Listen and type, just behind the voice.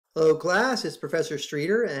Hello class, it's Professor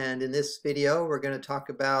Streeter, and in this video we're going to talk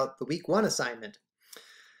about the week 1 assignment.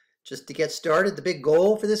 Just to get started, the big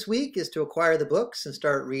goal for this week is to acquire the books and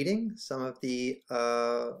start reading some of the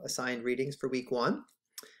assigned readings for week 1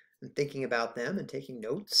 and thinking about them and taking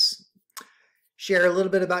notes. Share a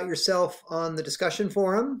little bit about yourself on the discussion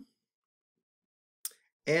forum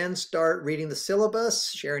and start reading the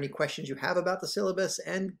syllabus, share any questions you have about the syllabus,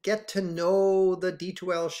 and get to know the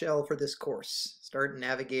D2L shell for this course. Start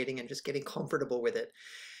navigating and just getting comfortable with it.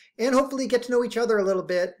 And hopefully get to know each other a little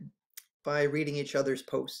bit by reading each other's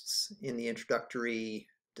posts in the introductory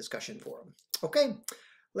discussion forum. Okay,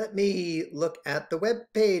 let me look at the web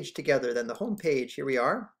page together then, the home page. Here we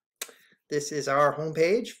are. This is our home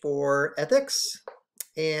page for ethics,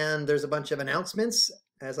 and there's a bunch of announcements.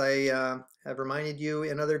 As I have reminded you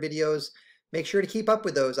in other videos, make sure to keep up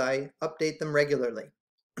with those. I update them regularly.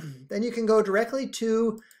 Then you can go directly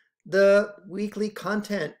to the weekly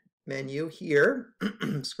content menu here,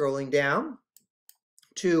 scrolling down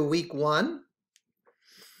to week 1.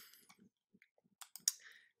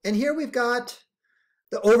 And here we've got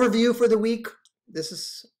the overview for the week.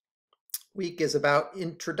 This week is about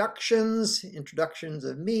introductions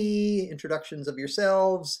of me, introductions of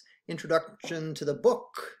yourselves, introduction to the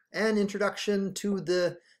book, and introduction to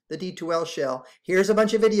the D2L shell. Here's a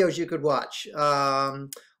bunch of videos you could watch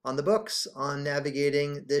on the books, on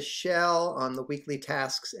navigating this shell, on the weekly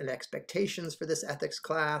tasks and expectations for this ethics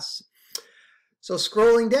class. So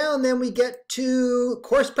scrolling down, then we get to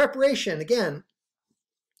course preparation. Again,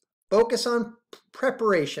 focus on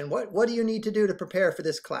preparation. What do you need to do to prepare for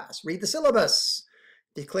this class? Read the syllabus.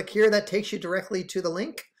 If you click here, that takes you directly to the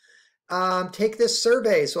link. Take this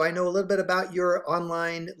survey so I know a little bit about your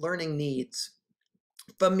online learning needs.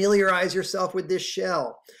 Familiarize yourself with this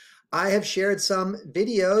shell. I have shared some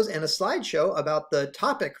videos and a slideshow about the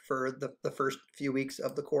topic for the first few weeks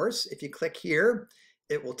of the course. If you click here,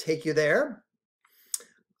 it will take you there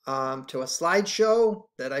to a slideshow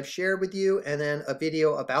that I've shared with you, and then a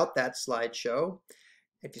video about that slideshow.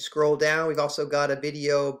 If you scroll down, we've also got a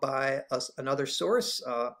video by another source,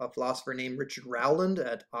 a philosopher named Richard Rowland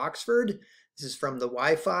at Oxford. This is from the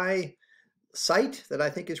Wi-Fi site that I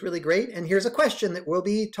think is really great. And here's a question that we'll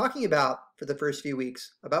be talking about for the first few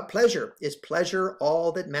weeks about pleasure. Is pleasure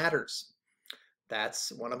all that matters?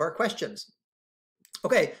 That's one of our questions.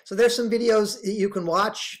 Okay, so there's some videos that you can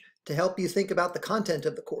watch to help you think about the content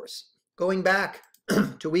of the course. Going back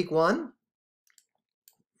to week 1.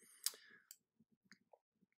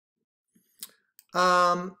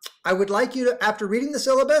 I would like you to, after reading the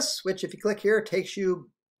syllabus, which if you click here, takes you,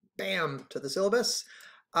 bam, to the syllabus,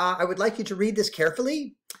 I would like you to read this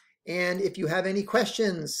carefully. And if you have any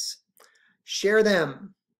questions, share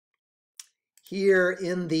them here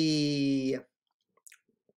in the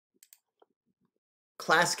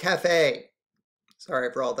class cafe.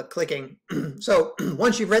 Sorry for all the clicking. So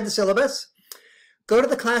once you've read the syllabus, go to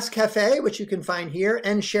the class cafe, which you can find here,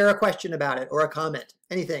 and share a question about it or a comment,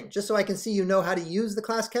 anything, just so I can see you know how to use the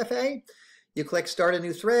class cafe. You click start a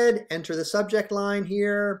new thread, enter the subject line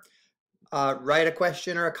here, write a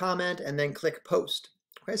question or a comment, and then click post.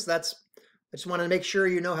 Okay, so I just want to make sure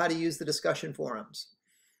you know how to use the discussion forums.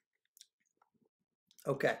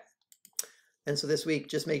 Okay, and so this week,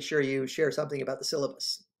 just make sure you share something about the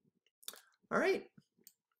syllabus. All right.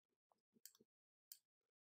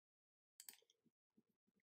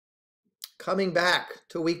 Coming back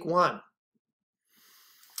to week 1.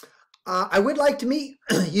 I would like to meet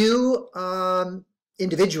you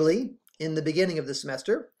individually in the beginning of the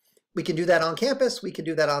semester. We can do that on campus. We can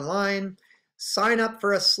do that online. Sign up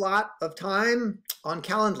for a slot of time on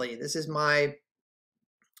Calendly. This is my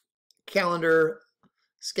calendar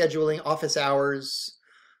scheduling office hours.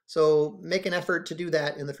 So make an effort to do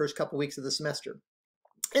that in the first couple weeks of the semester.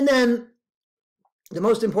 And then the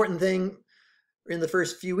most important thing in the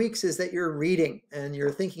first few weeks is that you're reading and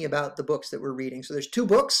you're thinking about the books that we're reading. So there's 2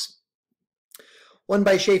 books, one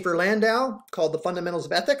by Schaefer-Landau called The Fundamentals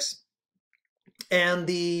of Ethics. And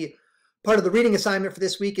the part of the reading assignment for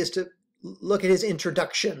this week is to look at his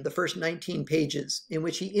introduction, the first 19 pages, in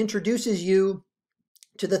which he introduces you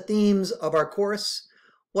to the themes of our course,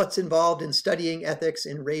 what's involved in studying ethics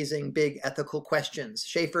and raising big ethical questions.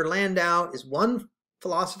 Schaefer-Landau is one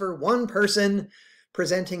philosopher, one person,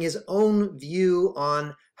 presenting his own view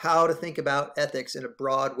on how to think about ethics in a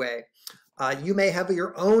broad way. You may have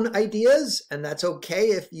your own ideas, and that's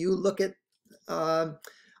okay if you look at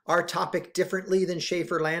our topic differently than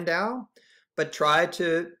Schaefer-Landau, but try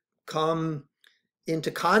to come into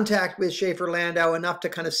contact with Schaefer-Landau enough to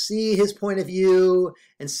kind of see his point of view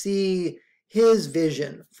and see his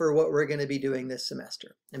vision for what we're going to be doing this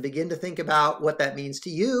semester, and begin to think about what that means to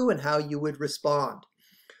you and how you would respond.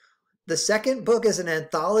 The second book is an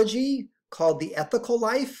anthology called The Ethical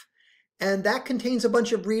Life, and that contains a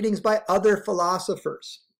bunch of readings by other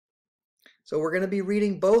philosophers. So we're going to be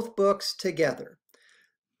reading both books together.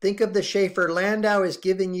 Think of the Schaefer-Landau as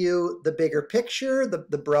giving you the bigger picture,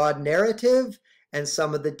 the broad narrative, and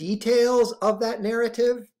some of the details of that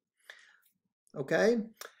narrative. Okay?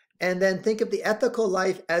 And then think of The Ethical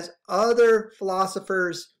Life as other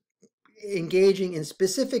philosophers engaging in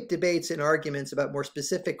specific debates and arguments about more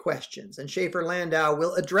specific questions. And Schaefer-Landau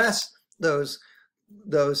will address those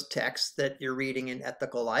texts that you're reading in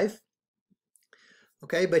Ethical Life.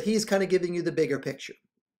 Okay, but he's kind of giving you the bigger picture.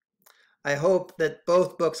 I hope that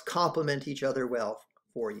both books complement each other well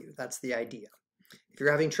for you. That's the idea. If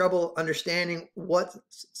you're having trouble understanding what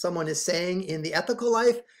someone is saying in The Ethical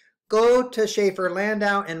Life, go to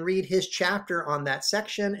Schaefer-Landau and read his chapter on that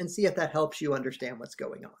section and see if that helps you understand what's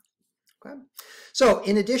going on. Okay? So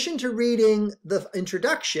in addition to reading the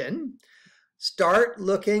introduction, start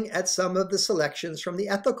looking at some of the selections from The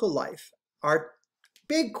Ethical Life. Our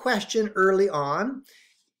big question early on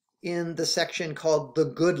in the section called The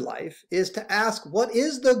Good Life is to ask, what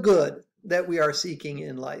is the good that we are seeking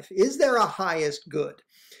in life? Is there a highest good?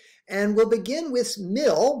 And we'll begin with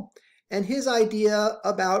Mill and his idea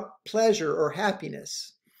about pleasure or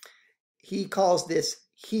happiness. He calls this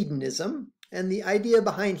hedonism. And the idea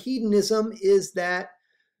behind hedonism is that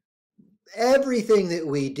everything that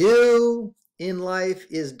we do in life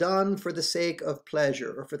is done for the sake of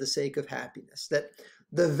pleasure or for the sake of happiness. That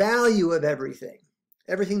the value of everything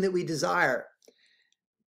that we desire,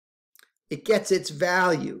 it gets its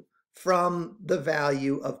value from the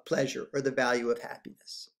value of pleasure or the value of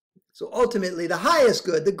happiness. So ultimately, the highest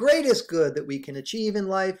good, the greatest good that we can achieve in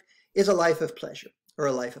life is a life of pleasure or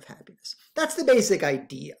a life of happiness. That's the basic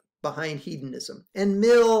idea behind hedonism. And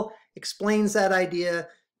Mill explains that idea,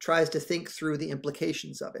 tries to think through the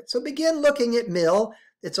implications of it. So begin looking at Mill.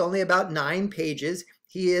 It's only about 9 pages.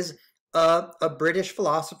 He is a British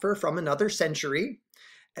philosopher from another century.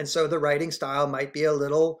 And so the writing style might be a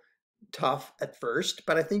little tough at first,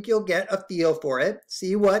 but I think you'll get a feel for it.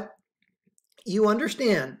 See what you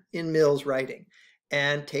understand in Mill's writing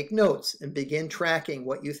and take notes and begin tracking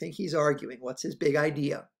what you think he's arguing. What's his big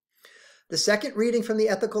idea? The second reading from The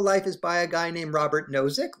Ethical Life is by a guy named Robert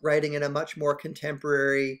Nozick, writing in a much more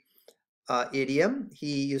contemporary idiom.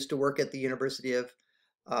 He used to work at the University of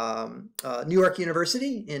New York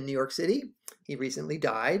University in New York City. He recently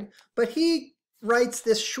died, but he writes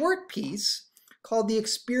this short piece called The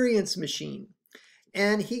Experience Machine.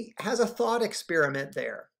 And he has a thought experiment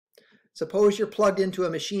there. Suppose you're plugged into a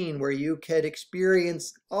machine where you could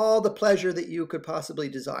experience all the pleasure that you could possibly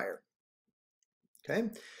desire. Okay?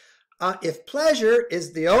 If pleasure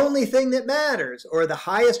is the only thing that matters or the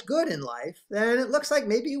highest good in life, then it looks like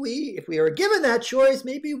maybe if we are given that choice,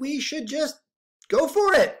 maybe we should just go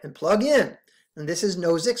for it and plug in. And this is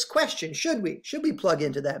Nozick's question. Should we? Should we plug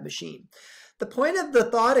into that machine? The point of the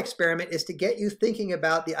thought experiment is to get you thinking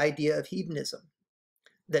about the idea of hedonism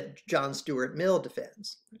that John Stuart Mill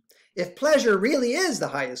defends. If pleasure really is the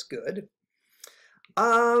highest good,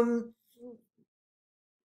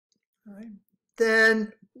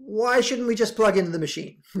 then why shouldn't we just plug into the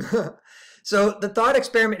machine? So the thought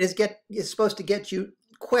experiment is supposed to get you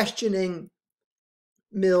questioning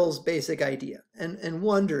Mill's basic idea and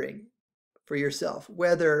wondering for yourself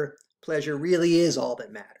whether pleasure really is all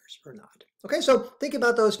that matters or not. Okay, so think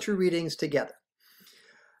about those 2 readings together.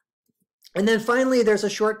 And then finally, there's a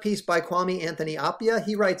short piece by Kwame Anthony Appiah.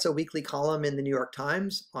 He writes a weekly column in the New York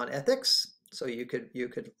Times on ethics. So you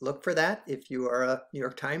could look for that if you are a New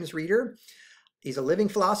York Times reader. He's a living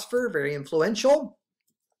philosopher, very influential.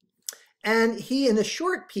 And he, in a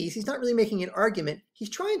short piece, he's not really making an argument. He's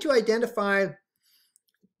trying to identify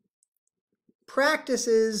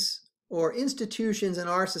practices or institutions in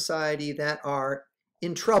our society that are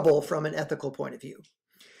in trouble from an ethical point of view.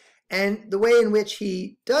 And the way in which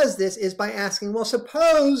he does this is by asking, well,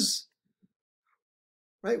 suppose,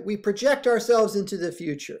 right, we project ourselves into the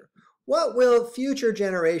future. What will future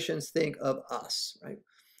generations think of us, right?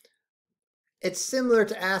 It's similar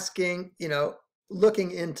to asking,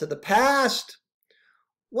 looking into the past,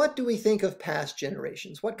 what do we think of past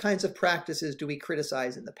generations? What kinds of practices do we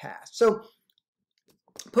criticize in the past? So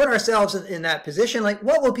put ourselves in that position, like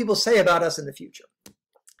what will people say about us in the future?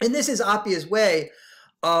 And this is Appiah's way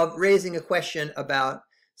of raising a question about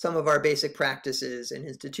some of our basic practices and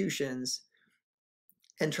institutions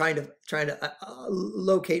and trying to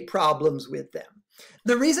locate problems with them.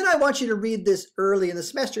 The reason I want you to read this early in the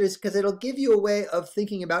semester is because it'll give you a way of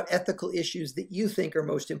thinking about ethical issues that you think are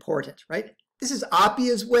most important, right? This is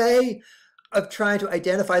Appia's way of trying to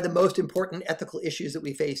identify the most important ethical issues that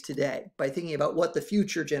we face today by thinking about what the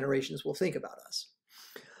future generations will think about us.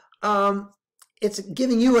 It's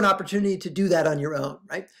giving you an opportunity to do that on your own,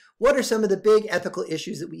 right? What are some of the big ethical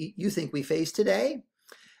issues that you think we face today?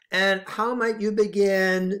 And how might you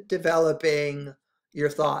begin developing your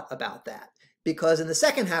thought about that? Because in the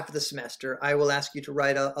second half of the semester, I will ask you to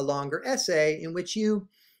write a longer essay in which you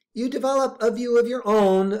develop a view of your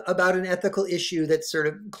own about an ethical issue that's sort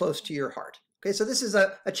of close to your heart. Okay, so this is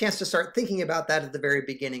a chance to start thinking about that at the very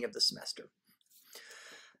beginning of the semester.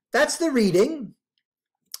 That's the reading.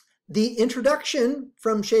 The introduction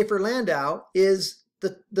from Schaefer-Landau is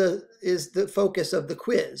the focus of the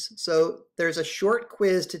quiz. So there's a short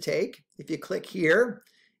quiz to take. If you click here,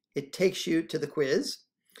 it takes you to the quiz.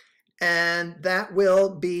 And that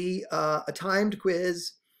will be a timed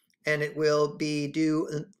quiz, and it will be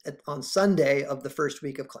due on Sunday of the first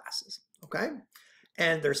week of classes, okay?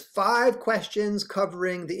 And there's 5 questions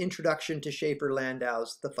covering the introduction to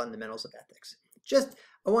Schaefer-Landau's The Fundamentals of Ethics.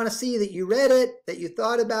 I want to see that you read it, that you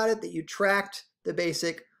thought about it, that you tracked the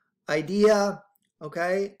basic idea,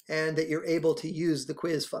 okay? And that you're able to use the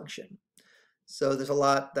quiz function. So there's a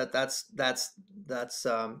lot that's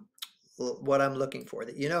what I'm looking for,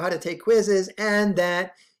 that you know how to take quizzes and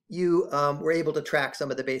that you were able to track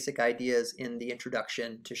some of the basic ideas in the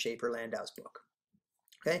introduction to Schaefer-Landau's book.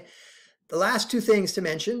 Okay, the last 2 things to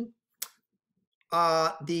mention.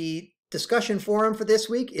 The discussion forum for this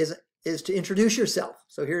week is to introduce yourself.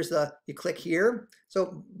 So here's you click here.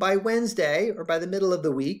 So by Wednesday or by the middle of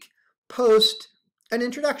the week, post an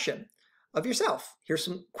introduction of yourself. Here's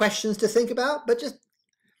some questions to think about, but just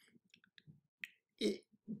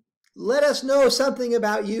let us know something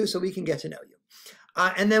about you so we can get to know you.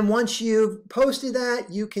 And then once you've posted that,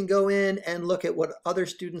 you can go in and look at what other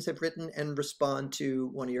students have written and respond to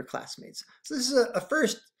one of your classmates. So this is a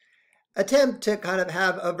first attempt to kind of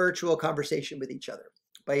have a virtual conversation with each other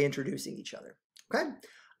by introducing each other. Okay,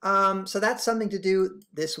 so that's something to do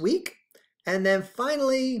this week. And then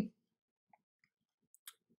finally,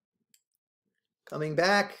 coming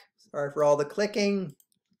back, sorry for all the clicking.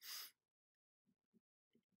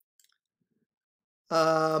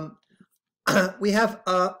 We have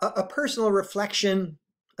a personal reflection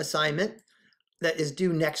assignment that is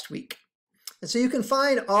due next week. And so you can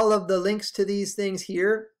find all of the links to these things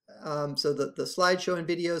here. So the slideshow and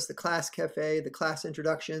videos, the class cafe, the class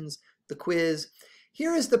introductions, the quiz.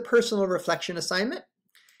 Here is the personal reflection assignment.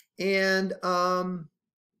 And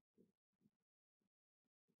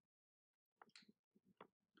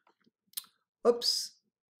oops.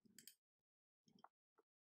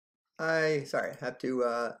 Sorry, I have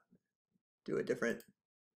to do a different.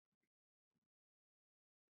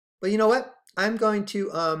 Well, you know what? I'm going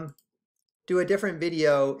to do a different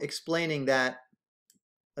video explaining that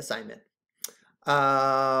assignment.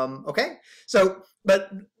 Okay, so, but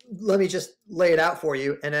let me just lay it out for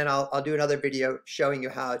you, and then I'll do another video showing you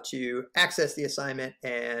how to access the assignment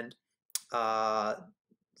and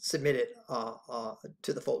submit it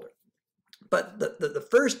to the folder. But the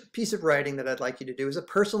first piece of writing that I'd like you to do is a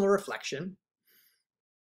personal reflection.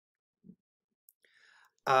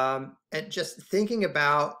 And just thinking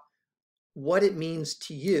about what it means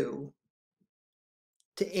to you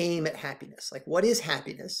to aim at happiness. Like, what is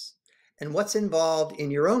happiness and what's involved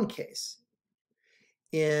in your own case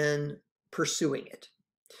in pursuing it?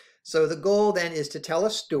 So the goal then is to tell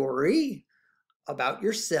a story about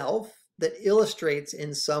yourself that illustrates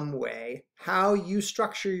in some way how you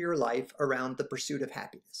structure your life around the pursuit of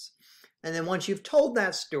happiness. And then once you've told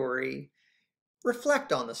that story,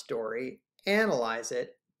 reflect on the story, analyze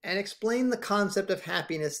it, and explain the concept of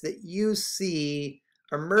happiness that you see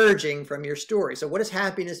emerging from your story. So what does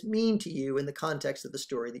happiness mean to you in the context of the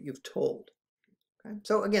story that you've told? Okay.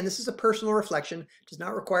 So again, this is a personal reflection. It does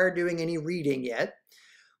not require doing any reading yet,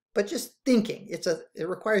 but just thinking. It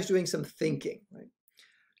requires doing some thinking, right?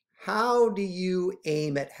 How do you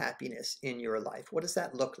aim at happiness in your life? What does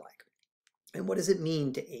that look like? And what does it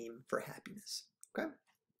mean to aim for happiness? Okay.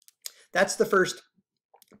 That's the first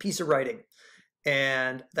piece of writing,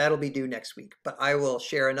 and that'll be due next week. But I will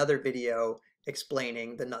share another video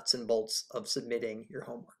explaining the nuts and bolts of submitting your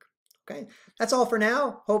homework. Okay, that's all for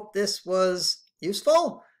now. Hope this was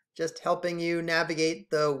useful, just helping you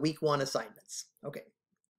navigate the week 1 assignments. Okay,